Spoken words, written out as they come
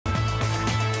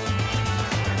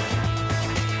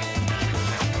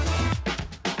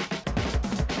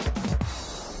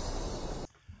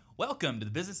Welcome to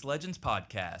the Business Legends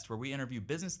Podcast, where we interview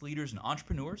business leaders and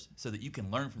entrepreneurs so that you can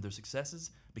learn from their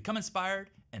successes, become inspired,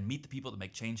 and meet the people that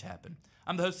make change happen.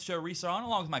 I'm the host of the show, Reese Arn,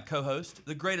 along with my co-host,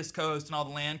 the greatest co-host in all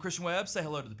the land, Christian Webb. Say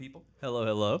hello to the people. Hello,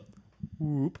 hello.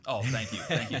 Whoop. Oh, thank you.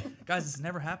 Guys, this has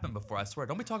never happened before, I swear.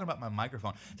 Don't be talking about my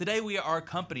microphone. Today we are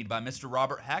accompanied by Mr.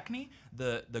 Robert Hackney,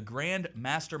 the grand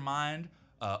mastermind,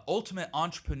 ultimate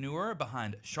entrepreneur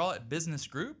behind Charlotte Business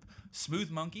Group,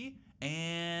 Smooth Monkey,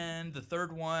 and the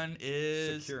third one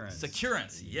is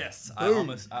Securance. Yes, I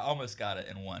almost got it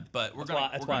in one, but we're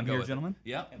going to go I'm here, with gentlemen.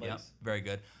 Yep, very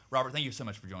good. Robert, thank you so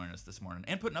much for joining us this morning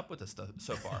and putting up with us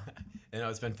so far.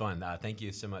 It's been fun. Thank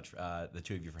you so much, the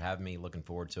two of you, for having me. Looking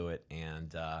forward to it,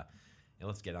 and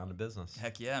let's get on to business.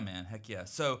 Heck yeah, man. Heck yeah.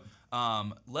 So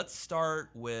let's start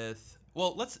with.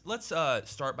 Well, let's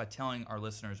start by telling our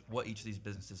listeners what each of these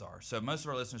businesses are. So most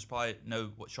of our listeners probably know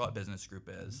what Charlotte Business Group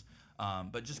is,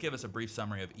 but just give us a brief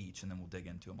summary of each, and then we'll dig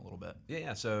into them a little bit.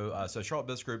 Yeah. So Charlotte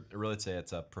Business Group, really,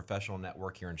 it's a professional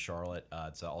network here in Charlotte.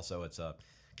 It's a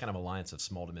kind of alliance of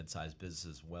small to mid-sized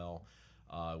businesses as well,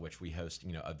 which we host,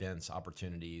 events,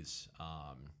 opportunities,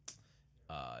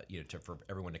 for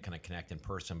everyone to kind of connect in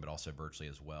person, but also virtually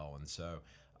as well. And so.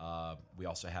 We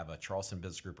also have a Charleston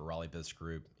Business Group, a Raleigh Business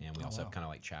Group, and we also have kind of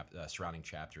like surrounding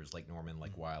chapters, Lake Norman,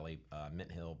 Lake Wiley,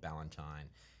 Mint Hill, Ballantyne,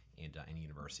 and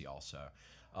University also.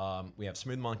 We have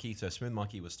Smooth Monkey. So Smooth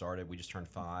Monkey was started. We just turned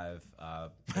 5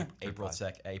 April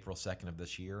 2nd of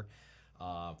this year.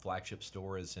 Flagship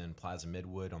store is in Plaza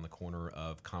Midwood on the corner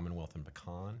of Commonwealth and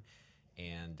Pecan.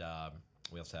 And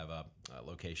we also have a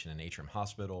location in Atrium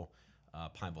Hospital,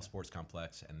 Pineville Sports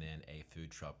Complex, and then a food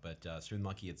truck. But Smooth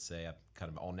Monkey, it's a kind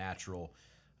of all-natural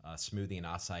smoothie and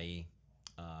acai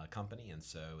company, and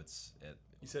so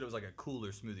You said it was like a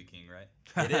cooler Smoothie King, right?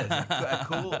 It is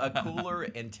a cooler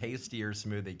and tastier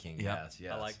Smoothie King. Yep.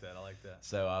 Yes. I like that.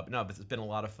 So but it's been a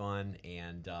lot of fun,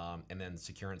 and then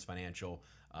Securance Financial.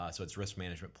 So it's risk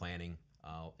management planning,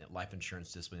 life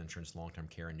insurance, disability insurance, long-term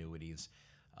care annuities.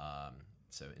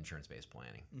 So insurance-based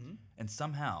planning. Mm-hmm. And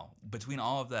somehow, between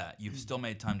all of that, you've still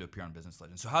made time to appear on Business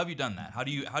Legends. So how have you done that? How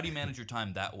do you manage your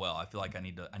time that well? I feel like I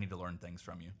need to learn things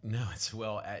from you. No,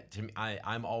 to me,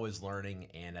 I'm always learning,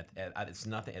 and it's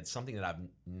nothing. It's something that I've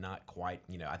not quite.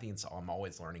 I think I'm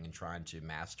always learning and trying to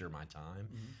master my time,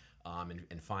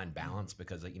 and find balance,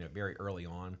 because very early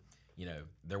on,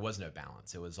 there was no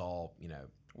balance. It was all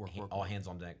all hands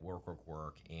on deck,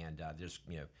 work, and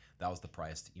that was the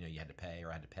price you had to pay, or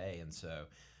I had to pay. And so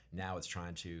now it's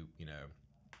trying to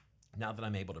now that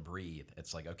I'm able to breathe,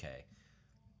 it's like, okay,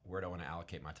 where do I want to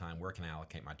allocate my time? Where can I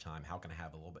allocate my time? How can I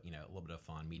have a little bit of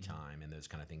fun, me time, and those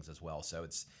kind of things as well. So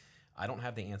I don't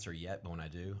have the answer yet, but when I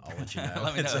do, I'll let you know.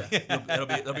 Let me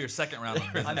know. It'll be your second round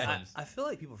on Business Legends. I feel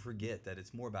like people forget that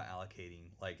it's more about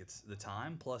allocating. Like, it's the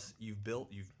time plus you've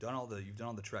done all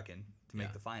the trekking to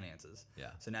make the finances. Yeah.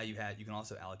 So now you can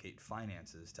also allocate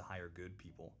finances to hire good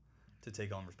people to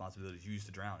take on responsibilities you used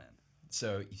to drown in.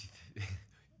 So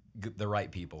the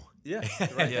right people. Yeah.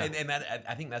 And that,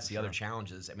 I think that's the other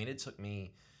challenges. I mean, it took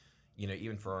me,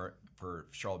 even for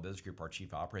Charlotte Business Group, our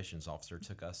chief operations officer,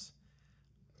 took us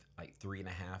like 3.5,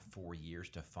 4 years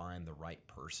to find the right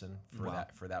person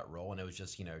for that role. And it was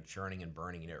just, churning and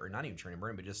burning, or not even churning and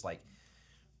burning, but just like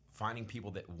finding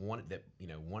people that wanted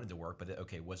to work, but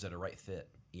was it a right fit?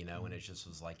 And it just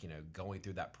was like, going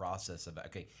through that process of,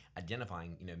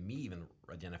 identifying, me even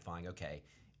identifying,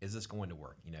 is this going to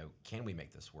work? Can we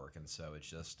make this work? And so it's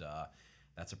just,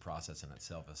 that's a process in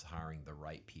itself, is hiring the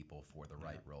right people for the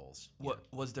right roles.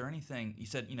 Was there anything you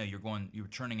said? You were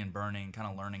churning and burning, kind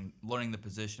of learning the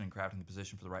position and crafting the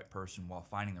position for the right person while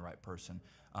finding the right person.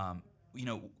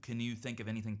 Can you think of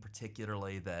anything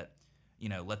particularly that,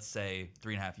 let's say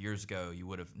 3.5 years ago, you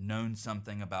would have known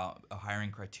something about a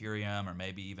hiring criterion, or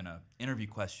maybe even a interview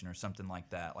question or something like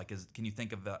that? Like, can you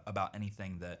think of about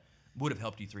anything that would have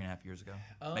helped you 3.5 years ago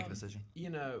make a decision?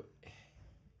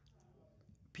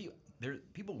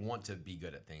 People want to be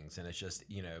good at things, and it's just,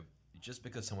 just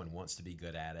because someone wants to be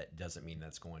good at it doesn't mean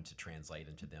that's going to translate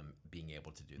into them being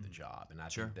able to do the job. And I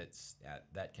think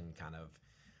that can kind of,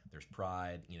 there's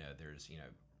pride,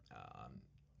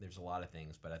 there's a lot of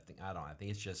things, but I think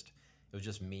it was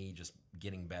just me just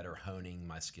getting better, honing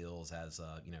my skills as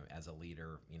a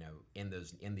leader,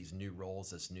 in these new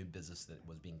roles, this new business that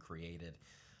was being created.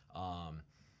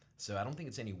 So I don't think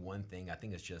it's any one thing. I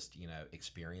think it's just,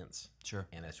 experience. Sure.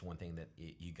 And that's one thing that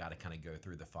you got to kind of go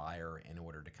through the fire in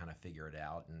order to kind of figure it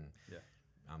out. And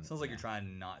Sounds like you're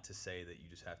trying not to say that you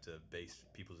just have to base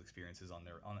people's experiences on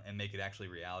and make it actually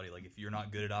reality. Like if you're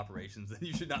not good at operations, then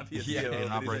you should not be a CEO.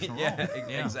 an operational Yeah, role.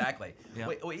 Yeah. exactly. Yeah.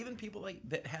 Well, even people like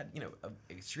that had an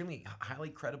extremely highly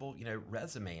credible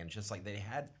resume, and just like they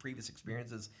had previous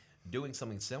experiences doing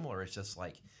something similar. It's just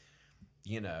like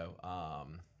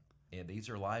and these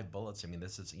are live bullets. I mean,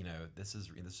 this is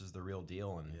the real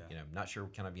deal, and not sure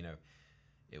kind of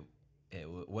it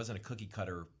wasn't a cookie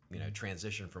cutter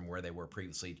transition from where they were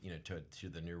previously to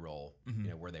the new role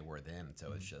where they were then.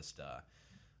 So it's just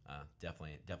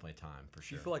definitely a time for Do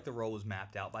sure. you feel like the role was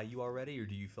mapped out by you already, or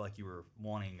do you feel like you were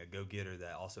wanting a go-getter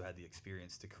that also had the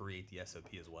experience to create the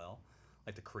SOP as well,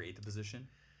 like to create the position?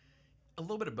 A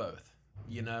little bit of both,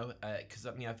 because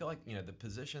I feel like the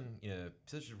positions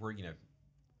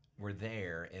were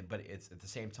there, but it's at the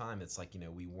same time it's like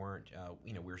we weren't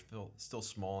we were still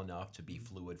small enough to be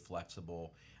fluid,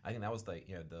 flexible. I think that was the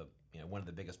one of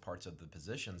the biggest parts of the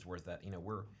positions was that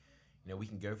we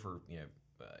can go for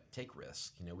take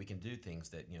risks. We can do things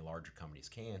that larger companies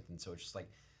can't, and so it's just like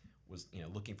was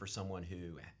looking for someone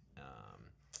who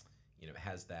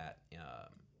has that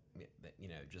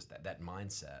just that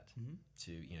mindset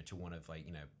to want to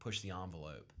push the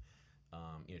envelope,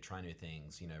 try new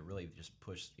things, really just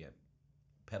push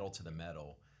pedal to the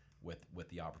metal with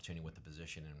the opportunity, with the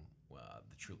position, and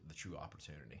the true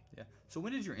opportunity. Yeah. So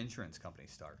when did your insurance company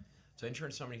start? So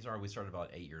insurance companies we started about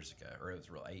 8 years ago, or it was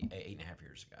really 8.5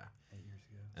 years ago. 8 years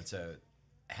ago. And so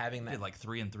having that You did like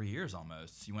 3 in 3 years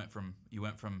almost. You went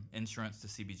from insurance to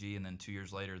CBG, and then 2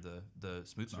 years later the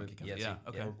Smooth Monkey company. yeah,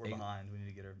 Okay. yeah. We're behind. We need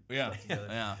to get our Yeah. stuff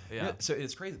together. Yeah. So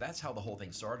it's crazy. That's how the whole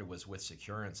thing started, was with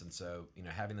Securance, and so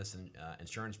having this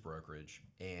insurance brokerage,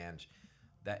 and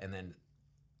then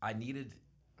I needed.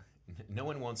 No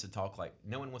one wants to talk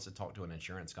to an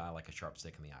insurance guy like a sharp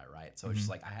stick in the eye, right? So it's just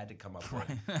like I had to come up with,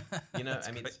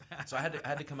 so I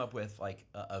had to come up with like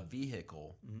a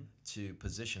vehicle to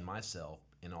position myself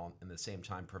in the same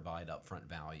time provide upfront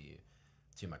value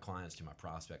to my clients, to my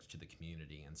prospects, to the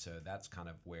community, and so that's kind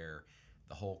of where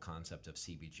the whole concept of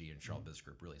CBG and Charlotte Business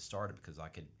Group really started, because I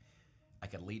could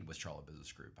lead with Charlotte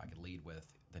Business Group. I could lead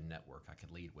with the network. I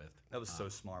could lead with. That was so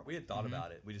smart. We had thought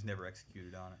about it. We just never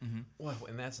executed on it. Well,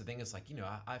 and that's the thing is like,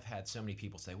 I've had so many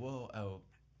people say, well,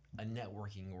 a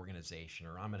networking organization,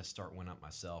 or I'm going to start one up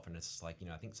myself. And it's just like,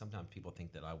 I think sometimes people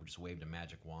think that I would just waved a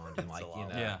magic wand and like,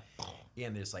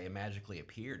 and it's like it magically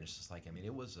appeared. And it's just like,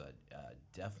 it was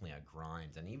definitely a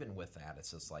grind. And even with that,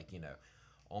 it's just like,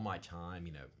 all my time,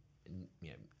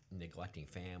 neglecting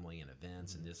family and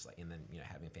events, and just like, and then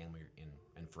having family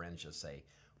and friends just say,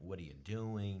 what are you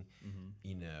doing? A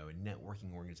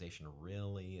networking organization,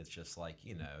 really? It's just like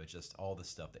it's just all the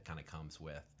stuff that kind of comes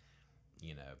with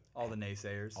all the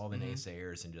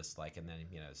naysayers, and just like, and then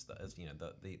it's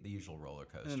the usual roller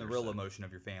coaster, and then the real emotion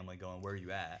of your family going, where are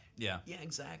you at? Yeah,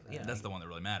 exactly. Yeah, That's the one that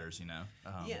really matters, Screw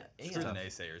the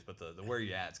naysayers, but the where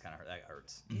you at is kind of that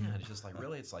hurts. Yeah, it's just like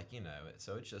really, it's like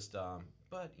so it's just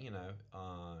but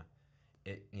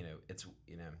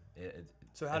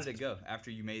So how did it go after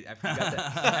you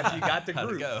got the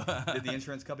group? Did the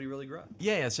insurance company really grow?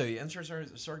 Yeah. So the insurance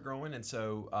started growing, and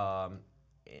so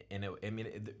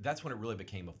that's when it really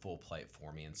became a full plate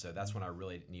for me, and so that's when I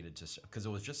really needed to, because it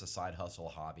was just a side hustle,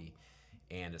 hobby,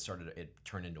 and it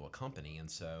turned into a company, and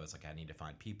so it's like I need to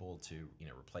find people to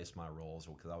replace my roles,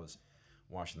 because I was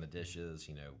washing the dishes,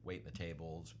 waiting the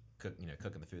tables, cooking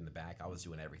the food in the back. I was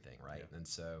doing everything, right? Yeah. And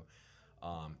so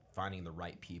finding the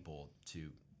right people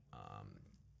to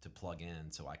plug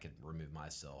in so I could remove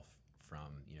myself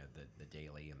from the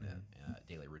daily and the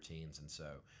daily routines, and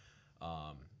so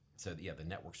the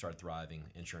network started thriving,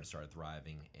 insurance started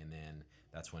thriving, and then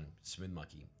that's when Smooth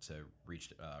Monkey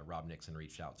Rob Nixon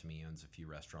reached out to me. He owns a few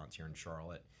restaurants here in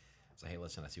Charlotte. So hey,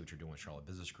 listen, I see what you're doing with Charlotte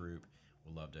Business Group.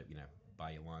 Would love to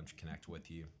buy you lunch, connect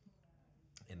with you,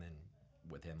 and then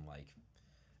within like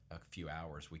a few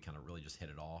hours we kind of really just hit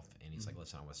it off, and he's like,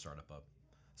 listen, I want to start up a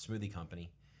smoothie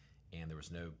company, and there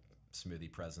was no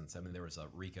smoothie presence. There was a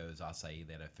Rico's Acai.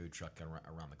 They had a food truck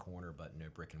around the corner, but no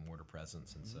brick and mortar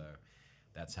presence, and so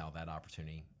that's how that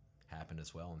opportunity happened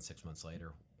as well. And 6 months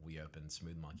later we opened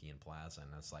Smooth Monkey in Plaza, and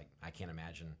it's like I can't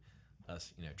imagine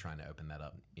us trying to open that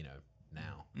up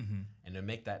now, and to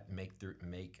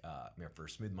for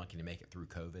Smooth Monkey to make it through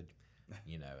COVID,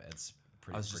 it's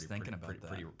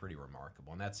pretty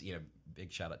remarkable. And that's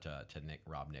big shout out to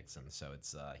Rob Nixon. So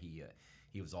it's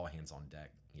he was all hands on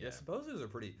deck. Yeah, supposedly they're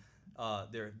pretty. I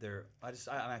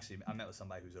met with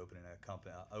somebody who's opening a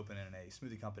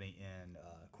smoothie company in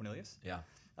Cornelius. Yeah.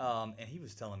 And he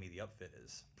was telling me the upfit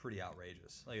is pretty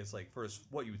outrageous. Like it's like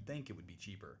what you would think it would be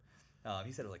cheaper.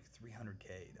 He said it was like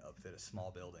 $300K to upfit a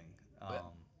small building.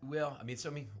 Well, I mean,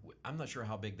 I'm not sure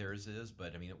how big theirs is,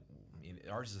 but I mean,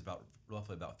 ours is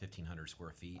roughly about 1,500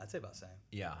 square feet. I'd say about the same.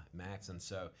 Yeah, max. And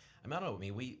so, I mean, I don't know. I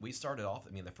mean, we started off.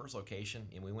 I mean, the first location,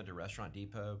 and we went to Restaurant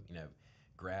Depot.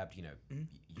 Grabbed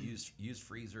used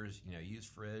freezers. Used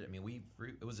fridge. I mean,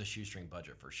 it was a shoestring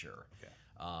budget for sure. Okay.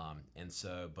 And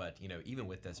so, but even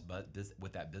with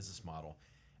with that business model,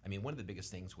 I mean, one of the biggest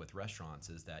things with restaurants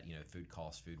is that food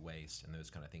costs, food waste, and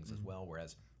those kind of things as well.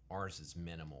 Whereas ours is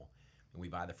minimal. And we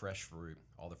buy the fresh fruit,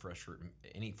 all the fresh fruit,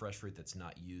 any fresh fruit that's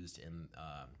not used in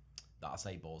the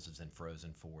acai bowls is then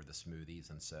frozen for the smoothies,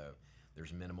 and so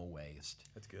there's minimal waste.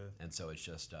 That's good. And so it's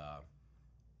just,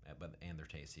 and they're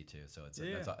tasty too. So that's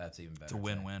even better. It's a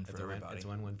win-win for everybody. It's a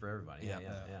win-win for everybody. Yeah.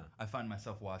 I find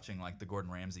myself watching like the Gordon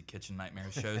Ramsay Kitchen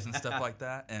Nightmares shows and stuff like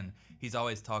that, and he's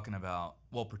always talking about,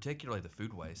 well, particularly the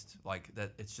food waste, like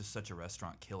that. It's just such a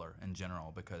restaurant killer in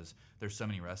general because there's so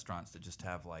many restaurants that just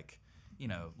have like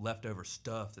leftover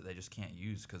stuff that they just can't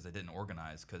use because they didn't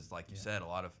organize. Because, like you said, a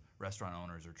lot of restaurant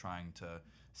owners are trying to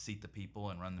seat the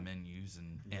people and run the menus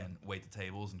and wait the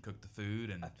tables and cook the food.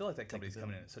 And I feel like that company's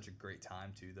coming in at such a great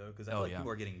time too, though, because I feel like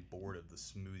people are getting bored of the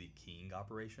Smoothie King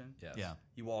operation. Yes. Yeah.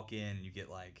 You walk in and you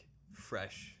get like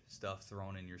fresh stuff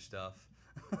thrown in your stuff.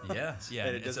 Yes. Yeah,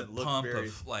 and it doesn't it's a look some very,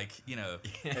 of like and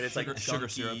it's like sugar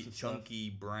syrups and stuff. chunky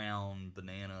brown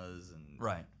bananas and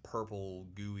purple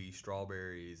gooey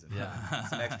strawberries and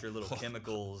some extra little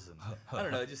chemicals, and I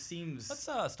don't know, it just seems let's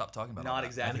stop talking about not that.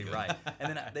 exactly right.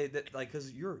 And then they like,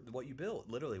 because what you built,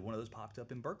 literally one of those popped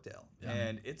up in Birkdale,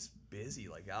 and it's busy,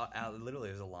 like out literally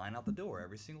there's a line out the door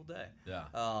every single day.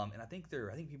 And I think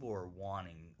people are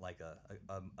wanting like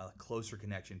a closer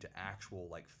connection to actual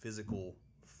like physical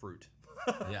fruit.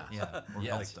 Like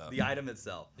the item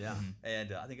itself.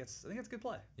 And I think it's a good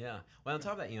play. Well, on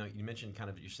top of that, you mentioned kind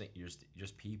of you're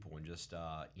just people and just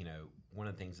one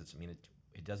of the things that's, I mean,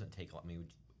 it doesn't take a lot. I mean,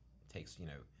 it takes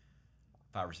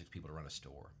 5 or 6 people to run a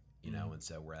store, and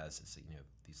so whereas it's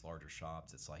these larger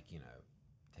shops, it's like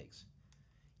takes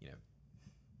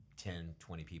 10,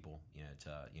 20 people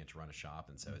to run a shop,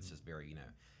 and so it's just very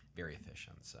very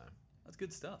efficient. So that's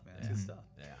good stuff, man. That's good stuff.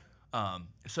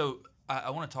 So I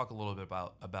want to talk a little bit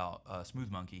about Smooth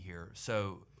Monkey here.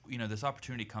 So this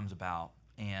opportunity comes about,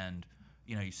 and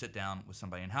you sit down with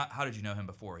somebody. And how did you know him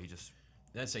before? He just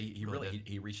so he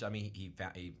reached out to me.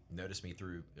 He noticed me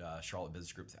through Charlotte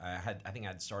Business Group. I think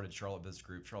I'd started Charlotte Business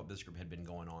Group. Charlotte Business Group had been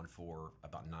going on for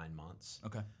about 9 months.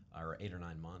 Okay. Or 8 or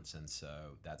 9 months, and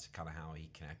so that's kind of how he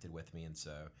connected with me.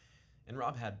 And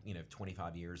Rob had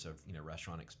 25 years of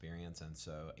restaurant experience, and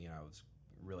so I was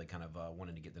really kind of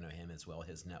wanted to get to know him as well,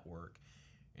 his network,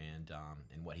 and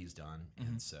what he's done.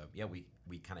 And so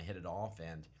we kind of hit it off,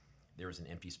 and there was an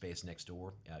empty space next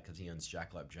door because he owns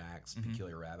Jackalope Jack's,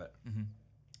 Peculiar Rabbit.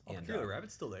 And Peculiar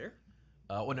Rabbit's still there?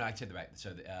 Well, no, I take that back.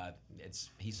 So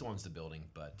he still owns the building,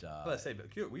 but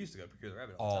we used to go to Peculiar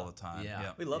Rabbit all the time.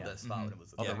 Yeah, we loved that spot when it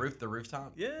was. The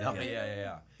rooftop. Yeah.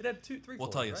 It had 2, 3 floors. We'll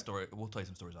tell you right? a story. We'll tell you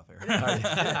some stories off air. It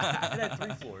had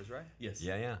 3 floors, right? Yes.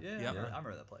 Yeah. I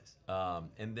remember that place.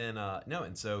 And then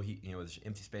and so he there's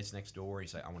empty space next door.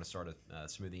 He's like, I want to start a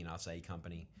smoothie and acai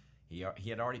company. He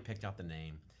had already picked out the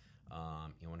name.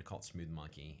 He wanted to call it Smooth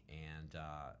Monkey, and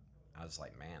I was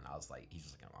like, he's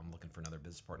just like, I'm looking for another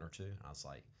business partner too. And I was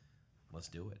like, let's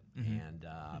do it. And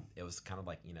it was kind of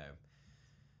like,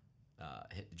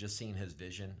 just seeing his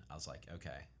vision, I was like,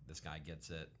 okay, this guy gets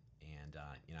it. And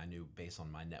I knew based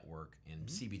on my network and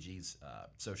CBG's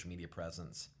social media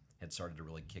presence had started to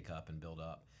really kick up and build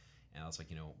up. And I was like,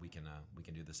 we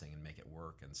can do this thing and make it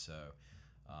work. And so,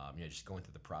 just going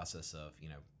through the process of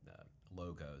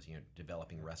logos,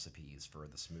 developing recipes for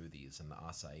the smoothies and the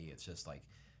acai, it's just like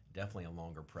definitely a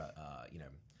longer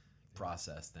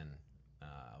process than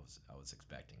I was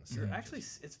expecting. So actually,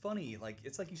 it's funny. Like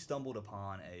it's like you stumbled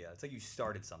upon it's like you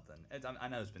started something. I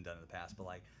know it's been done in the past, but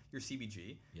like your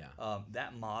CBG,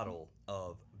 that model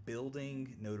of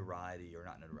building notoriety, or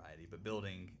not notoriety, but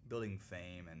building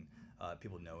fame and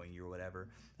people knowing you or whatever,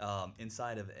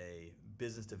 inside of a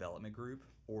business development group,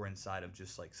 or inside of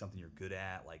just like something you're good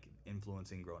at, like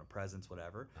influencing, growing a presence,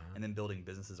 whatever, and then building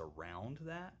businesses around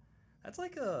that. That's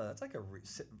like a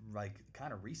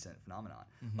kind of recent phenomenon.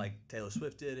 Like Taylor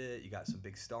Swift did it. You got some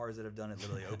big stars that have done it.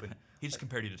 Literally open. He just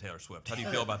compared you to Taylor Swift. How do you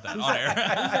feel about that? Who's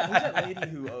that lady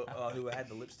who had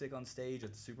the lipstick on stage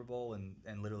at the Super Bowl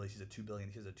and literally she has a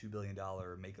 $2 billion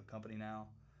makeup company now.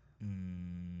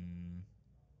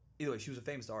 Either way, she was a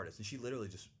famous artist, and she literally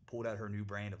just pulled out her new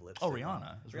brand of lipstick. Oh,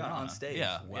 Rihanna. Rihanna on stage.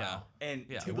 Yeah. Wow. And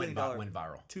Yeah. $2 billion went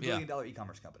viral. $2 billion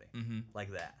e-commerce company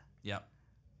like that. Yep.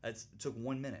 It took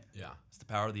 1 minute. Yeah. It's the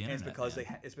power of the And internet.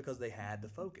 it's because they had the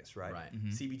focus, right? Right.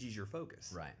 CBG is your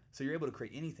focus. Right. So you're able to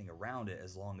create anything around it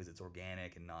as long as it's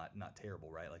organic and not terrible,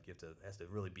 right? Like it has to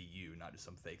really be you, not just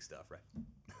some fake stuff, right?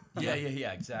 Yeah,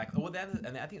 exactly. Well,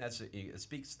 and I think it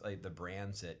speaks like the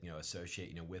brands that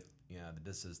associate with the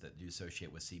businesses that do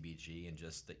associate with CBG, and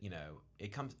just that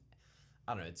it comes.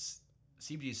 I don't know. It's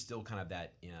CBG is still kind of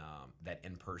that that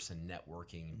in-person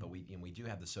networking, but we do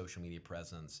have the social media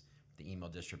presence, the email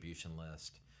distribution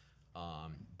list.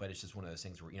 But it's just one of those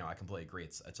things where I completely agree.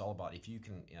 It's all about if you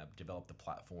can develop the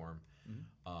platform,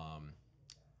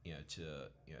 to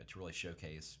really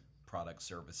showcase products,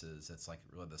 services. It's like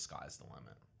really the sky's the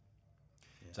limit.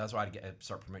 Yeah. So that's why I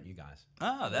start promoting you guys.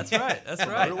 Oh, that's right. That's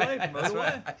right. Promote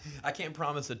away. I can't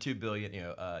promise a $2 billion,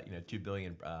 $2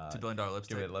 billion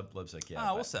lipstick. Lipstick.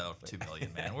 Yeah. We'll settle for $2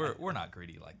 billion, man. We're not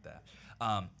greedy like that.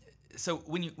 So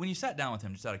when you sat down with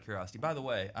him, just out of curiosity, by the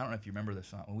way, I don't know if you remember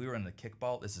this, when we were in the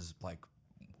kickball, this is like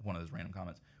one of those random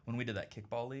comments. When we did that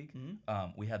kickball league,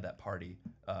 we had that party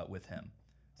with him.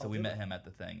 So we met him at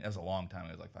the thing. That was a long time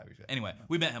ago. It was like 5 years ago. Anyway,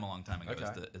 we met him a long time ago. Okay.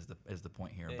 Is the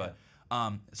point here. Yeah. But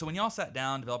so when y'all sat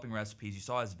down developing recipes, you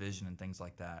saw his vision and things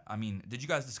like that. I mean, did you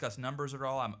guys discuss numbers at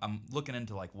all? I'm looking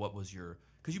into like what was your,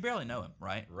 because you barely know him,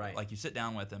 right? Right. Like you sit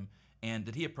down with him, and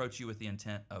did he approach you with the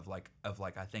intent of like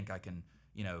I think I can,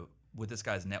 with this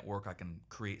guy's network, I can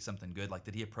create something good? Like,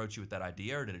 did he approach you with that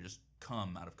idea, or did it just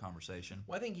come out of conversation?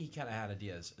 Well, I think he kind of had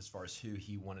ideas as far as who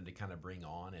he wanted to kind of bring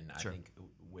on, and I think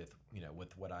with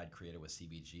what I'd created with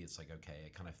CBG, it's like, okay,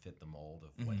 it kind of fit the mold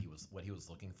of what he was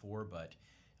looking for. But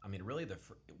I mean, really,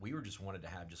 we were just wanted to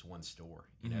have just one store.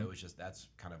 It was just, that's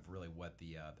kind of really what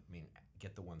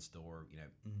get the one store.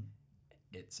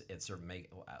 It's sort of make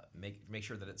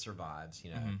sure that it survives.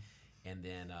 And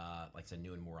then, like I said,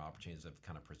 new and more opportunities have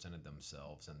kind of presented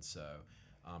themselves. And so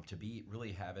to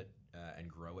really have it and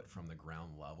grow it from the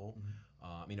ground level,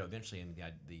 eventually, and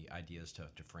the idea is to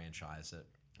franchise it.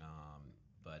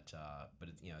 But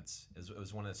it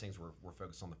was one of those things where we're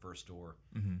focused on the first store,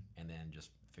 and then just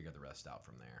figure the rest out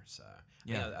from there. So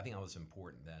I think that was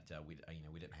important that we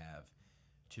didn't have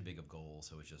too big of goals.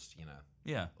 So it was just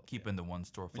keeping the one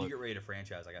store float. When you get ready to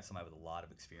franchise, I got somebody with a lot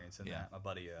of experience in that. My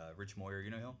buddy Rich Moyer,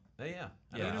 you know him? Oh, yeah.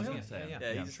 I was gonna say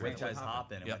he's just franchise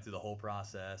hopping and went through the whole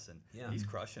process, and he's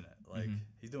crushing it. Like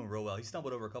he's doing real well. He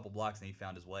stumbled over a couple blocks and he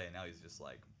found his way, and now he's just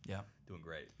like doing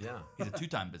great. Yeah, he's a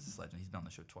 2-time business legend. He's been on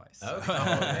the show twice.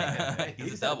 Okay.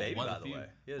 He's a double, by the way.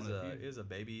 He has a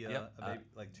baby,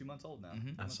 like 2 months old now.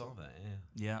 I saw that.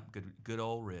 Yeah, good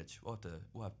old Rich. We'll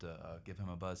have to give him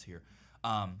a buzz here.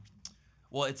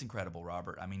 Well, it's incredible,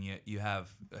 Robert. I mean, you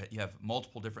have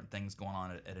multiple different things going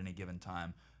on at any given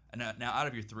time. And now, out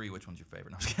of your 3, which one's your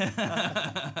favorite?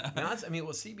 No,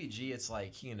 well, CBG, it's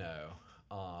like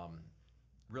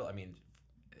real. I mean,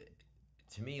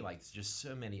 to me, like, it's just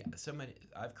so many.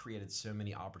 I've created so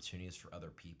many opportunities for other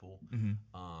people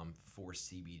for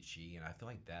CBG, and I feel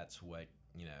like that's what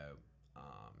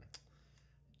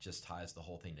just ties the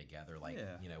whole thing together. Like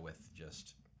with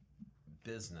just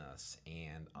business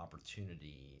and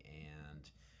opportunity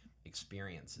and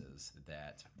experiences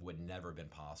that would never have been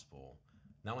possible,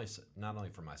 not only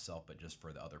for myself, but just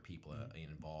for the other people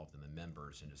involved and the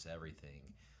members and just everything.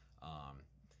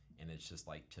 And it's just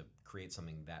like to create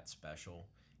something that special,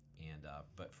 and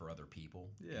but for other people,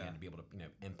 and to be able to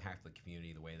impact the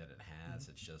community the way that it has.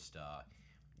 It's just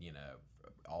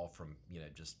all from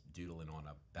just doodling on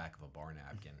a back of a bar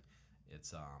napkin.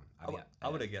 It's I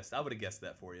would have guessed that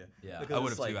for you. Yeah, because I would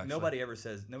have too. Actually,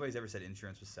 nobody's ever said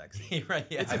insurance was sexy. Right?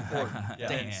 Yeah, it's important.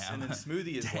 Damn. And then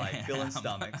smoothie is like filling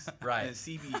stomachs. Right. And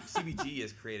CBG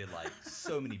has created like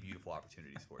so many beautiful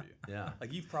opportunities for you. Yeah.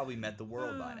 Like you've probably met the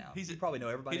world by now. You probably know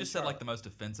everybody. He just said like the most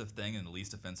offensive thing in the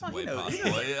least offensive way possible. He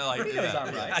knows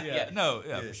I'm right.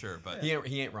 For sure. But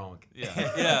he ain't wrong.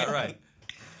 Yeah. Right.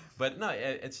 But no,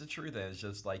 it's the truth. It's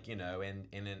just like and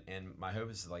my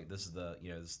hope is like this is the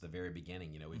very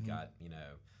beginning. We've got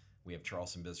we have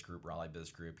Charleston Business Group, Raleigh Business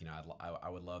Group. I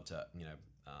would love to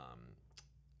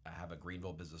have a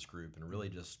Greenville Business Group and really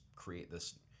just create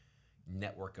this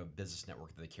business network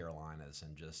of the Carolinas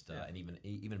and just and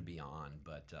even beyond.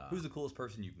 But who's the coolest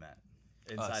person you've met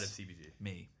inside of CBG?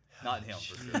 Me, not him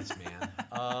for sure. Yes, man.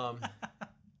 I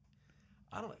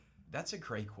don't. That's a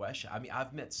great question. I mean,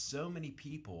 I've met so many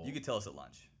people. You could tell us at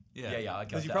lunch. Yeah.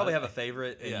 Because you probably have a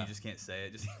favorite and you just can't say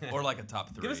it. Just or like a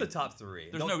top 3. give us a top 3.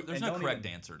 There's no correct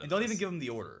answer to and don't this. even give them the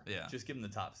order. Yeah. Just give them the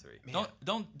top 3.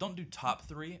 Don't do top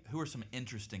 3. Who are some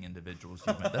interesting individuals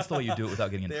you've met? That's the way you do it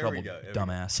without getting in There trouble, we go.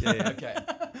 dumbass. Yeah. Okay,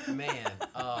 man.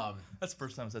 That's the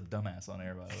first time I said dumbass on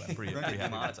air, by the way. I'm pretty We're gonna get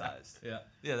happy about that. demonetized.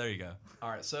 Yeah, there you go. All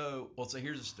right, so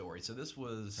here's a story. So this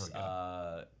was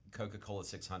Coca-Cola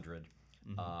 600.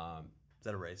 Is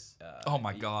that a race? Oh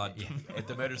my God! Yeah, at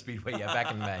the Motor Speedway,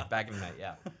 back in May,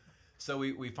 yeah. So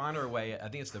we find our way. I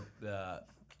think it's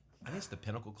the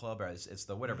Pinnacle Club, or it's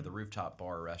the whatever the rooftop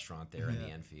bar or restaurant there in the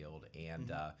infield,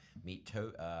 and meet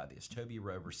it's Toby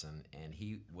Roberson, and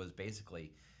he was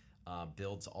basically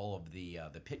builds all of the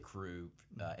pit crew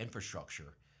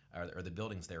infrastructure. Or the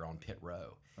buildings there on Pit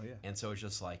Row. Oh, yeah. And so it's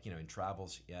just like, in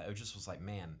travels, it just was like,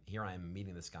 man, here I am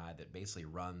meeting this guy that basically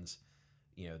runs,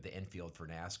 the infield for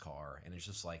NASCAR. And it's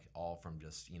just like all from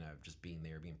just, just being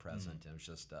there, being present. And it was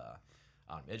just,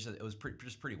 it was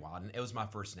pretty wild. And it was my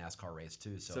first NASCAR race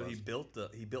too. So he built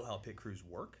how pit crews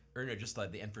work? Or no, just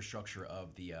like the infrastructure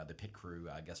of the pit crew,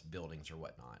 I guess, buildings or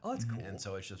whatnot. Oh, that's cool. And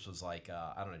so it just was like,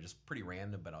 I don't know, just pretty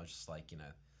random, but I was just like,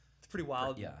 It's a pretty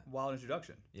wild, wild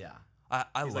introduction. Yeah. I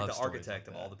He's love like the stories architect like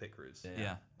of that. all the pit crews.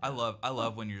 Yeah. I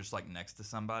love when you're just like next to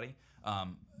somebody.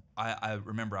 I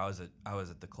remember I was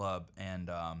at the club and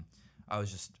I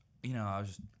was just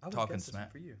talking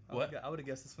smack for you. What? I would have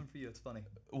guessed this one for you. It's funny.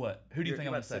 What? Who do you think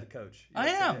I'm going gonna say? The coach. I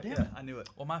am. Yeah, I knew it.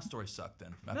 Well, my story sucked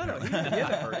then. No, he hasn't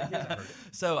heard it. He hasn't heard it.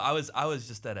 So I was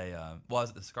just at I was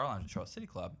at the Cigar Lounge at Charlotte City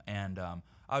Club, and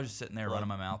I was just sitting there running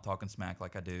my mouth, talking smack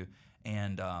like I do,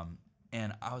 and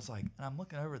I was like, and I'm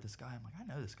looking over at this guy. I'm like, I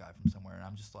know this guy from somewhere, and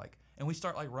I'm just like, and we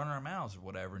start like running our mouths or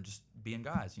whatever, and just being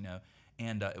guys,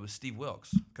 And it was Steve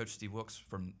Wilkes, Coach Steve Wilkes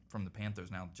from the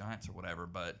Panthers, now the Giants or whatever.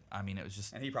 But I mean, it was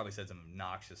just. And he probably said some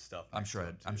obnoxious stuff. I'm sure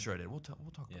I did. We'll talk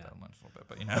about that on lunch a little bit,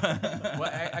 but Well,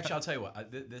 actually, I'll tell you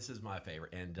what. This is my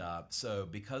favorite, and so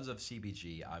because of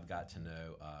CBG, I've got to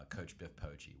know Coach Biff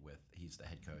Poggi. He's the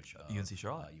head coach of UNC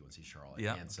Charlotte. UNC Charlotte.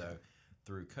 Yeah. And so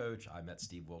through Coach, I met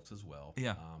Steve Wilkes as well.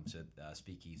 Yeah. To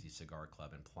Speakeasy Cigar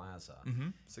Club in Plaza.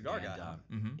 Cigar guy.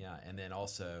 Yeah, and then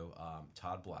also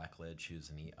Todd Blackledge,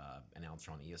 who's an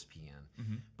announcer on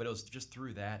ESPN. But it was just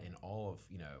through that and all of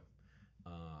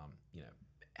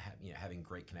having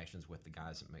great connections with the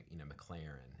guys at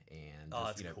McLaren and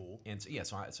that's cool. And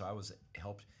so I was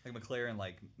helped Like McLaren,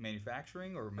 like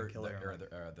manufacturing or McLaren or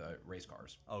the race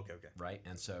cars. Oh, okay. Right,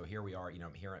 and so here we are.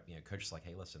 I'm here. Coach is like,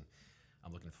 hey, listen.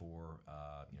 I'm looking for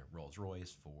Rolls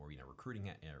Royce for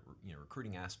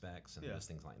recruiting aspects and those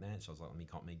things like that. So I was like,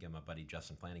 let me give my buddy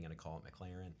Justin Flanagan a call at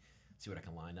McLaren, see what I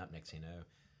can line up. Next thing you know,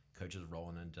 Coach is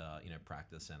rolling into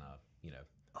practice in a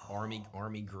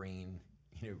army green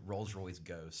Rolls Royce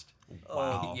Ghost.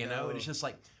 Wow. And it's just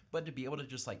like, but to be able to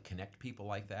just like connect people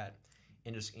like that,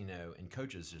 and just and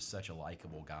Coach is just such a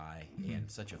likable guy and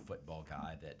such a football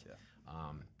guy that.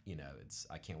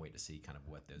 I can't wait to see kind of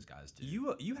what those guys do.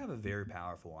 You have a very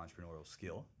powerful entrepreneurial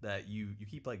skill that you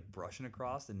keep like brushing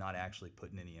across and not actually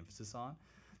putting any emphasis on.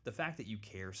 The fact that you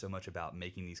care so much about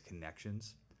making these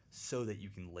connections so that you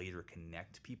can later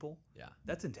connect people. Yeah,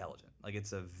 that's intelligent. Like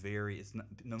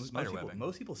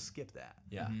most people skip that.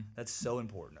 Yeah, that's so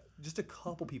important. Just a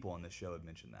couple people on this show have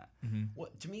mentioned that. Well,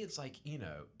 to me, it's like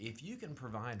if you can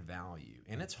provide value,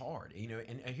 and it's hard.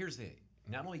 And here's the.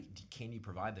 Not only can you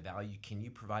provide the value, can you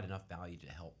provide enough value to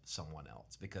help someone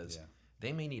else? Because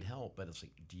they may need help, but it's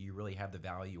like, do you really have the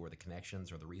value or the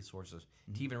connections or the resources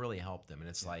to even really help them? And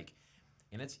it's like,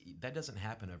 and that doesn't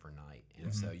happen overnight.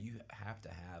 And so you have to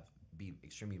be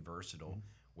extremely versatile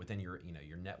within your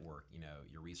network,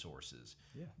 your resources,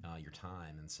 your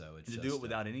time. And so it's to do it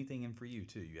without anything in for you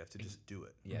too. You have to just do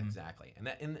it. Yeah, exactly.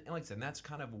 And like I said, that's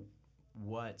kind of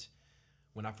what.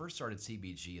 When I first started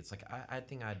CBG, it's like I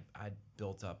think I'd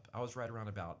built up. I was right around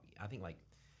about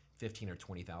 15 or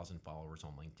 20,000 followers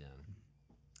on LinkedIn,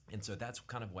 and so that's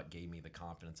kind of what gave me the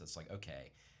confidence. It's like,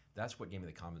 okay, that's what gave me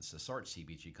the confidence to start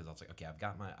CBG, because I was like, okay,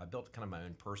 I built kind of my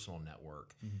own personal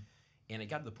network, and it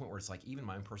got to the point where it's like even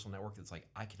my own personal network, it's like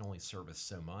I can only service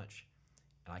so much,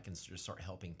 and I can just start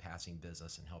passing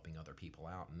business and helping other people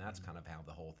out, and that's kind of how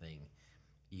the whole thing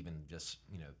even just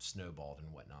snowballed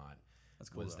and whatnot. That's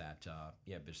cool. Was that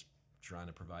just trying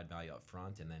to provide value up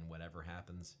front, and then whatever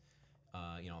happens,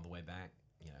 on the way back,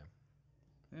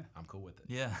 I'm cool with it.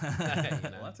 Yeah.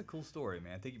 Well, that's a cool story,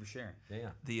 man. Thank you for sharing.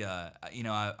 Yeah.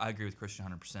 I agree with Christian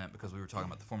 100% because we were talking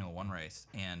about the Formula One race,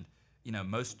 and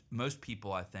most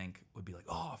people I think would be like,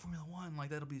 oh, Formula One,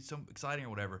 like that'll be so exciting or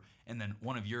whatever, and then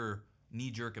one of your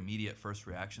knee-jerk immediate first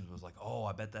reactions was like, oh,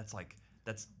 I bet that's like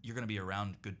you're going to be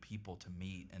around good people to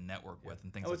meet and network with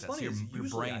and things like What's that. funny So is your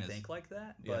usually brain I is think like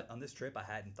that, but on this trip I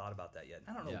hadn't thought about that yet.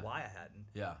 I don't know why I hadn't.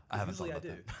 Yeah. I haven't usually thought I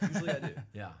about do. that. Usually I do.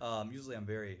 Yeah. Usually I'm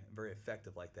very very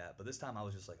effective like that, but this time I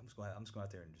was just like I'm just going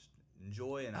out there and just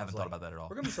enjoy. And I haven't thought about that at all.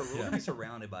 We're gonna be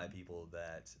surrounded by people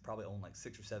that probably own like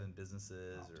 6 or 7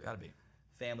 businesses or Gotta be.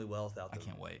 family wealth out I there.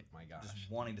 can't wait. My gosh.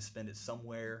 Just wanting to spend it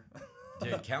somewhere.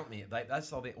 Dude, count me. Like,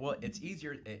 that's all. Well, it's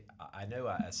easier. I know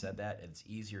I said that. It's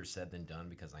easier said than done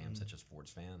because I am such a sports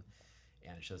fan,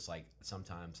 and it's just like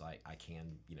sometimes I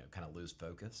can kind of lose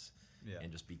focus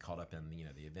and just be caught up in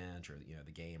the event or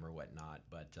the game or whatnot.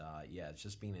 But yeah, it's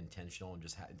just being intentional and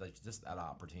just just that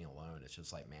opportunity alone. It's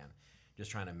just like, man,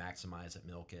 just trying to maximize it,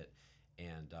 milk it,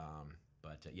 and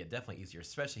but yeah, definitely easier,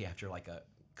 especially after like a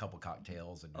couple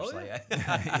cocktails and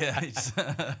just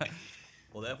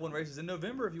Well, the F1 race is in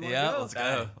November if you want Yeah, to go. let's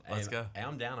go. Let's Hey, go.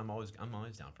 I'm down. I'm always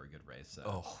down for a good race. So.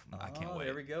 Oh, I can't wait.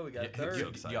 There we go. We got a Do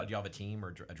third. you have a team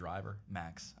or a driver?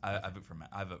 Max. I vote for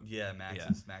Max.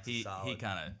 Max is solid. He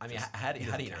kind of. I mean, how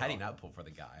do you not pull for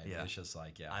the guy? Yeah. It's just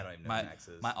like, I don't even know my who Max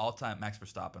is. my all-time Max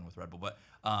Verstappen with Red Bull, but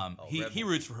he Red Bull.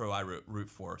 roots for who I root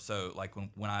for. So like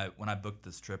when I booked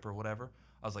this trip or whatever,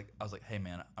 I was like, hey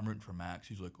man, I'm rooting for Max.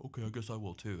 He's like, okay, I guess I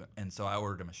will too. And so I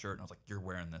ordered him a shirt, and I was like, you're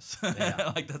wearing this.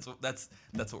 Yeah. Like that's what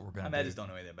we're gonna do. I just don't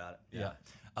know anything about it.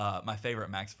 Yeah. My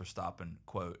favorite Max Verstappen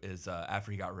quote is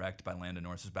after he got wrecked by Lando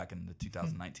Norris. This was back in the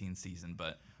 2019 season,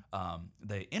 but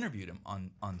they interviewed him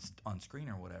on screen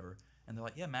or whatever, and they're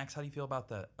like, yeah, Max, how do you feel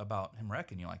about him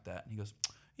wrecking you like that? And he goes,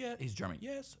 yeah, he's German.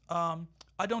 Yes.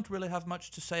 I don't really have much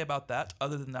to say about that,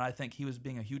 other than that I think he was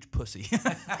being a huge pussy.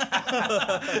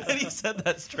 And he said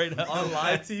that straight up On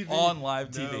live TV? On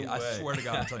live TV. No I way. swear to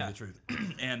God, I'm telling you the truth.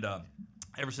 And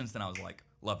ever since then, I was like,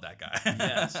 love that guy.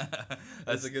 Yes.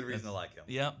 That's a good reason to like him.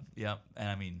 Yep. And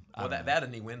I mean, I well, don't know. that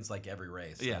and he wins like every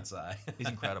race. Yeah. That's, He's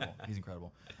incredible. He's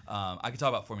incredible. I could talk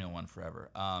about Formula One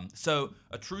forever. So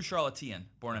a true Charlottean,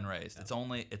 born and raised. It's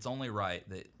only right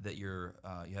that you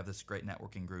have this great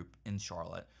networking group in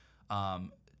Charlotte.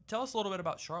 Tell us a little bit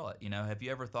about Charlotte. Have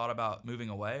you ever thought about moving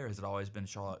away, or has it always been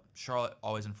Charlotte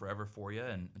always and forever for you?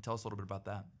 And tell us a little bit about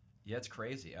that. Yeah, it's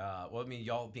crazy. Well, I mean,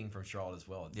 y'all being from Charlotte as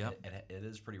well, Yeah. it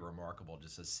is pretty remarkable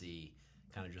just to see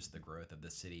kind of just the growth of the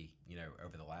city,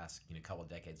 over the last couple of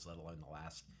decades, let alone the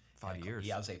last 5 years.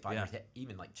 Yeah, I would say 5 Yeah. years,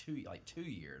 even like 2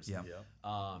 years. Yeah.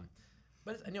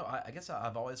 But I guess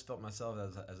I've always felt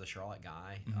myself as a Charlotte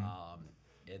guy. Mm-hmm.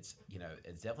 It's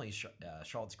definitely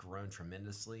Charlotte's grown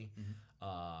tremendously.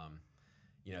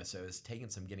 So it's taken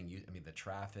some getting used. I mean, the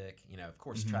traffic. Of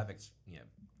course, traffic's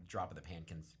drop of the pan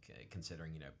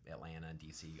considering Atlanta and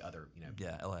DC, other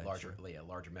LA,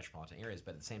 larger metropolitan areas.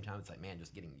 But at the same time, it's like, man,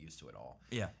 just getting used to it all.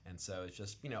 Yeah. And so it's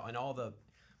just and all the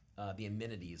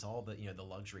amenities, all the the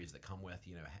luxuries that come with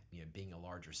being a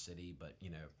larger city, but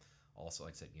also,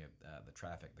 like I said, the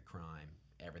traffic, the crime,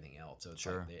 everything else. So it's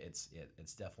Sure. like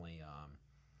it's definitely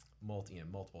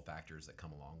multiple factors that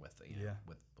come along with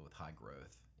with high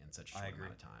growth in such a short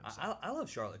amount of time. So. I love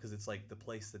Charlotte because it's like the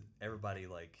place that everybody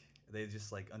they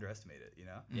just underestimate it.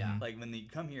 Yeah. Like when you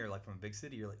come here from a big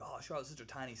city, you're like, oh, Charlotte's such a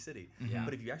tiny city. Yeah.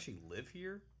 But if you actually live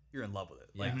here, you're in love with it.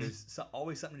 Yeah. Like there's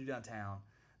always something to do downtown.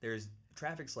 There's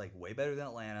traffic's way better than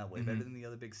Atlanta, way better than the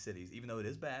other big cities, even though it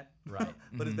is bad. Right.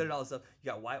 But it's better than all this stuff.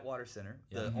 You got Whitewater Center,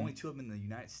 Yeah. the only 2 of them in the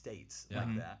United States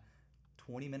like that.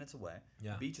 20 minutes away.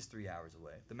 Yeah. The beach is 3 hours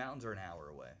away. The mountains are an hour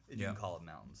away. If you can call it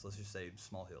mountains. Let's just say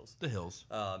small hills. The hills.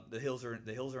 The hills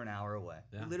are an hour away.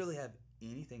 Yeah. You literally have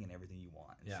anything and everything you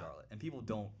want in Charlotte, and people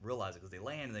don't realize it because they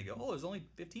land and they go, "Oh, there's only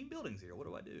 15 buildings here. What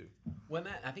do I do?"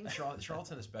 I think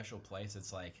Charlotte's in a special place.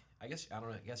 It's like I guess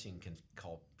you can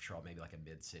call Charlotte maybe like a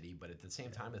mid city, but at the same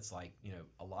time, it's like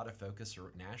a lot of focus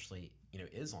nationally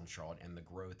is on Charlotte and the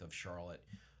growth of Charlotte,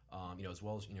 as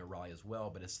well as Raleigh as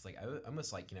well. But it's like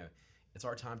almost like it's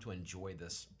our time to enjoy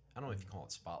this. I don't know if you call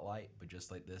it spotlight, but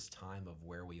just like this time of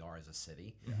where we are as a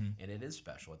city, and it is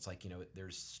special. It's like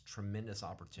there's tremendous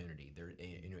opportunity there.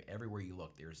 Everywhere you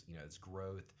look, there's it's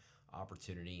growth,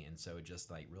 opportunity, and so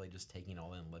just like really just taking it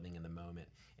all in, living in the moment,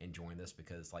 enjoying this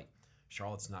because like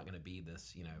Charlotte's not going to be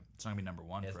this. It's not gonna be number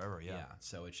one forever. Yeah.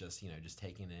 So it's just just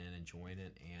taking it in, enjoying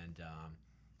it, and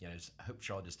just I hope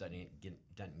Charlotte just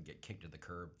doesn't get kicked to the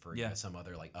curb for some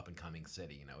other like up and coming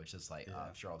city. It's just like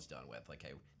Charlotte's done with. Like,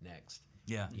 hey, next.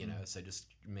 Yeah. So just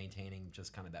maintaining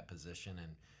just kind of that position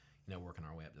and working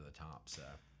our way up to the top. So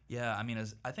Yeah, I mean,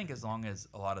 I think as long as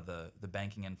a lot of the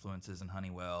banking influences in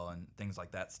Honeywell and things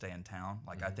like that stay in town,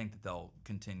 like I think that they'll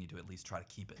continue to at least try to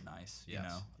keep it nice. Yes.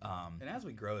 You know, And as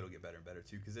we grow, it'll get better and better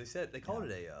too. Because they call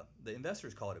it the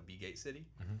investors call it a B-gate city,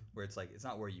 where it's like it's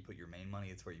not where you put your main money,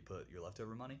 it's where you put your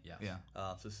leftover money. Yeah.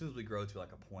 So as soon as we grow to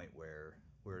like a point where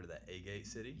we're that A-gate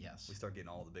city, Yes. we start getting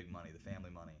all the big money, the family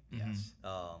money. Yes.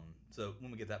 So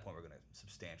when we get to that point, we're going to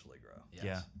substantially grow. Yes.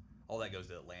 Yeah. All that goes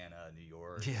to Atlanta, New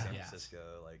York, Yeah. San Yes.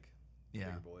 Francisco, like Yeah.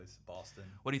 bigger boys, Boston.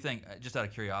 What do you think? Just out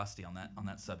of curiosity on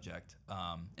that subject,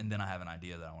 and then I have an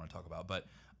idea that I want to talk about. But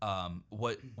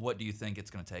what do you think it's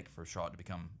going to take for Charlotte to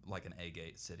become like an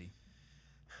A-gate city?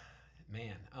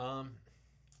 Man,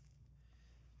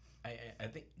 I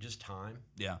think just time.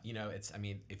 Yeah. You know, I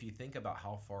mean, if you think about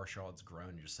how far Charlotte's grown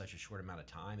in just such a short amount of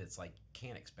time, it's like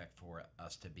can't expect for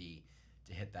us to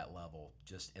hit that level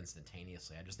just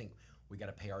instantaneously. I just think we got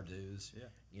to pay our dues. Yeah.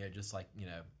 You know, just like, you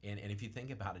know, and if you think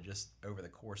about it just over the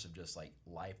course of just like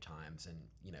lifetimes and,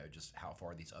 you know, just how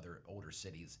far these other older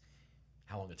cities,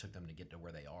 how long it took them to get to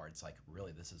where they are, it's like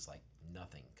really this is like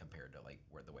nothing compared to like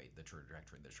the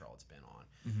trajectory that Charlotte's been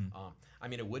on. I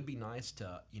mean, it would be nice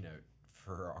to, you know,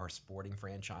 for our sporting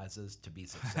franchises to be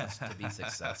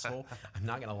successful. I'm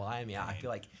not gonna lie. I mean, I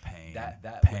feel like Pain.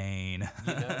 that Pain.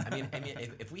 You know, I mean,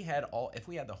 if we had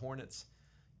the Hornets,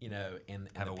 you know, and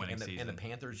the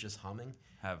Panthers just humming.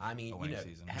 A winning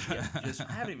season.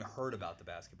 I haven't even heard about the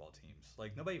basketball teams.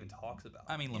 Like nobody even talks about.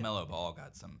 I mean, LaMelo Ball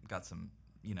got some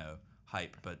you know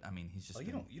hype, but I mean he's just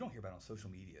you don't hear about it on social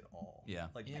media at all. Yeah.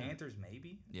 Like Panthers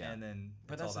maybe. Yeah. And then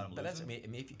But all about them losing.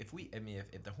 I mean,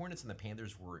 if the Hornets and the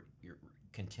Panthers were your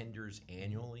contenders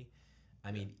annually,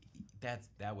 I mean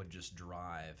that would just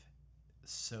drive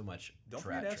so much. Don't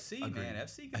forget FC, man.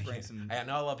 FC can bring some. I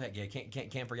know I love that. Yeah,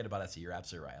 can't forget about FC. You're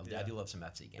absolutely right. I do love some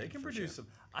FC games. They can produce some.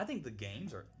 I think the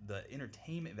games are the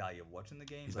entertainment value of watching the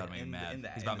games. He's about to make me mad.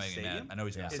 He's about to make me mad. I know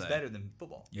he's gonna say. It's better than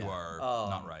football. You are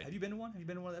not right. Have you been to one? Have you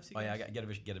been to one of the FC games? Oh yeah, I got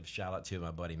to get a shout out to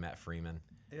my buddy Matt Freeman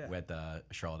with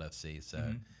Charlotte FC.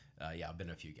 So. Yeah, I've been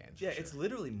to a few games. Yeah, for sure. It's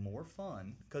literally more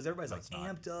fun because everybody's like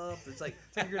amped up. It's like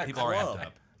you're in a People club. are amped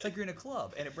up. It's like you're in a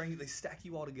club, and they stack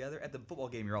you all together. At the football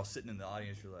game, you're all sitting in the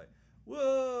audience. You're like,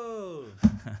 whoa.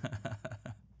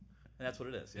 And that's what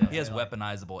it is. Yeah, he has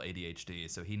weaponizable ADHD,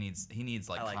 so he needs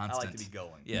like constant. I like to be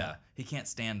going. Yeah, he can't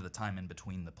stand the time in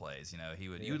between the plays. You know, you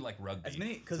would like rugby. As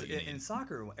many because in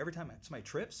soccer, every time somebody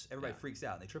trips, everybody freaks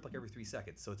out. They trip like every 3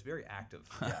 seconds, so it's very active.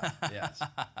 Yes.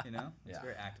 You know, it's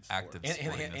very active. Active.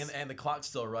 And the clock's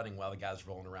still running while the guy's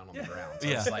rolling around on the ground. So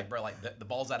it's like, bro, like the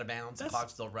ball's out of bounds, the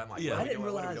clock's still running. Like,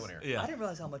 what are we doing here? I didn't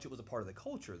realize how much it was a part of the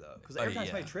culture though, because every time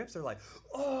somebody trips, they're like,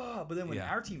 oh, but then when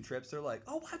our team trips, they're like,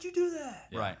 oh, why'd you do that?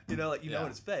 Right. You know, like know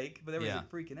it's fake. But everybody's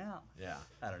freaking out. Yeah.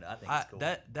 I don't know. I think it's cool.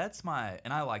 That's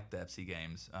and I like the FC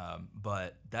games,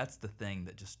 but that's the thing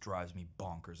that just drives me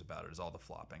bonkers about it is all the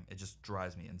flopping. It just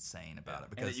drives me insane about it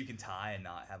because and that you can tie and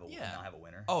not have a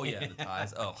winner. Oh yeah, the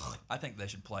ties. Oh, I think they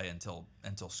should play until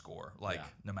score,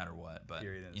 no matter what. But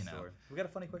you know, we got a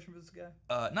funny question for this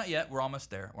guy. Not yet. We're almost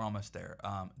there.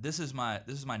 This is my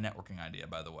networking idea,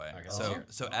 by the way. Okay,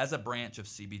 so as a branch of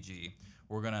CBG.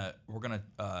 We're gonna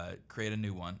create a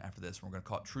new one after this. We're gonna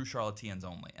call it True Charlotteans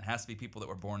Only. It has to be people that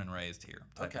were born and raised here,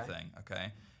 type of thing.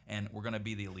 Okay, and we're gonna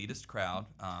be the elitist crowd,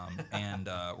 and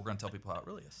we're gonna tell people how it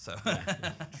really is. So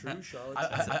True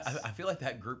Charlotteans. I feel like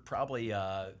that group probably.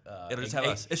 It'll just have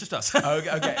us. It's just us.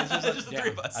 Okay. It's just the three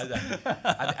of us.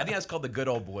 I think that's called the Good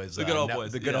Old Boys. The Good Old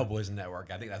Boys. The Good Old Boys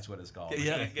Network. I think that's what it's called.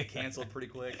 Get canceled pretty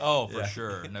quick. Oh, for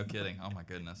sure. No kidding. Oh my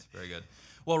goodness. Very good.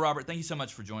 Well, Robert, thank you so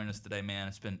much for joining us today, man.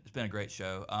 It's been a great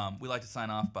show. We like to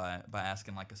sign off by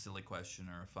asking like a silly question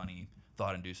or a funny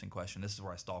thought-inducing question. This is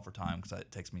where I stall for time because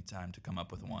it takes me time to come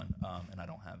up with one, and I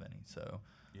don't have any. So,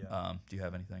 do you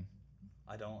have anything?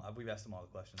 I don't. We've asked them all the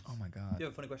questions. Oh my God. Do you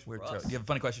have a funny question for us? Do you have a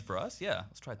funny question for us? Yeah,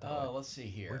 let's try it that way. Let's see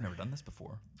here. We've never done this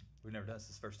before. We've never done this.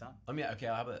 This is the first time. How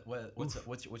about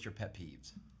what's your pet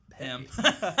peeves? Pimp.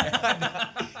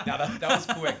 Now that was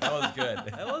quick. That was good.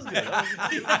 That was good.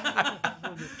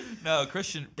 No,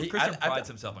 Christian prides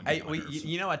himself on good wonders.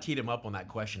 You know, I teed him up on that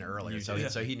question earlier,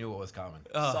 so he knew what was coming.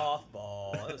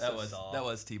 Softball. That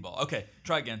was T-ball. Okay,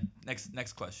 try again.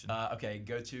 Next question. Okay,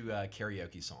 go to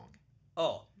karaoke song.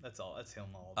 Oh, that's all. That's him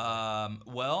all.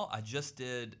 Well, I just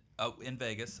did in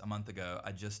Vegas a month ago.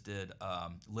 I just did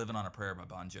 "Living on a Prayer" by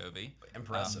Bon Jovi.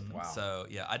 Impressive! Wow. So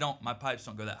yeah, my pipes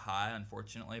don't go that high,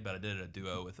 unfortunately, but I did a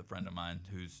duo with a friend of mine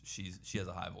she has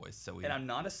a high voice. So and I'm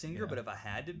not a singer, but if I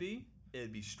had to be,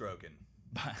 it'd be "Stroking."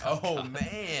 Oh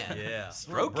man. Yeah.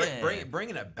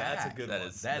 Bringing it back. That's a good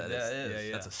one. That is.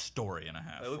 Yeah. That's a story and a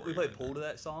half. We played pool to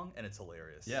that song, and it's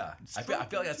hilarious. Yeah, I feel like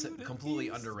that's completely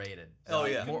underrated. Oh,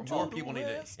 yeah. More people need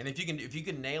to. And if you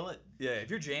can nail it. Yeah, if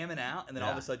you're jamming out, and then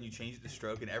all of a sudden you change it to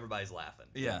stroke, and everybody's laughing.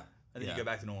 Yeah. And then you go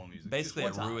back to normal music. Basically,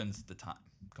 Just it one time. ruins the time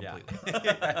completely.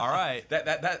 Yeah. All right.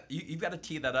 You've got to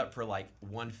tee that up for like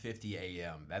 1:50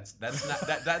 a.m. That is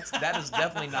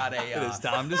definitely not a. It is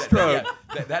time to stroke.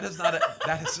 That is not a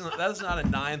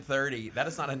 9:30. That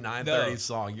is not a 9:30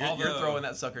 song. You're throwing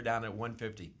that sucker down at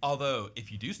 1:50. Although,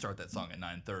 if you do start that song at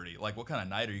 9:30, like what kind of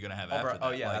night are you gonna have after that?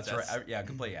 Oh yeah, like, that's right. Yeah,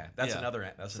 completely. Yeah, that's another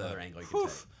angle you can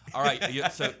take. All right.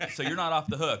 So you're not off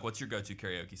the hook. What's your go-to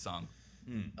karaoke song?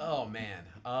 Oh man.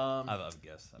 I've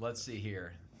guessed. Let's see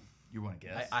here. You want to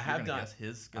guess? I have done. Guess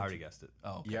his. I already guessed it.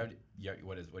 Oh, okay.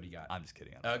 What do you got? I'm just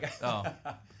kidding. Okay. Oh,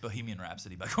 Bohemian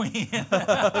Rhapsody by Queen.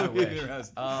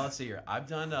 Let's see here. I've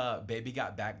done "Baby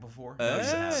Got Back" before.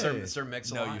 Hey. Sir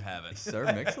Mix-a-Lot. No, you haven't. Sir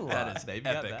Mix-a-Lot. That is Baby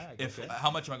epic. Got Back. If how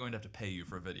much am I going to have to pay you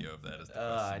for a video of that? Is the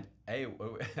question. Hey,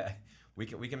 we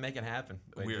can make it happen.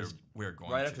 We're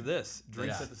going Right to. after this,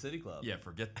 drinks at the City Club. Yeah,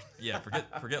 forget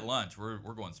lunch. We're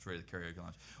going straight to karaoke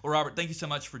lunch. Well, Robert, thank you so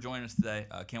much for joining us today.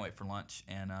 Can't wait for lunch,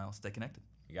 and I'll stay connected.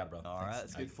 You got it, brother. All right,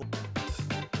 that's good.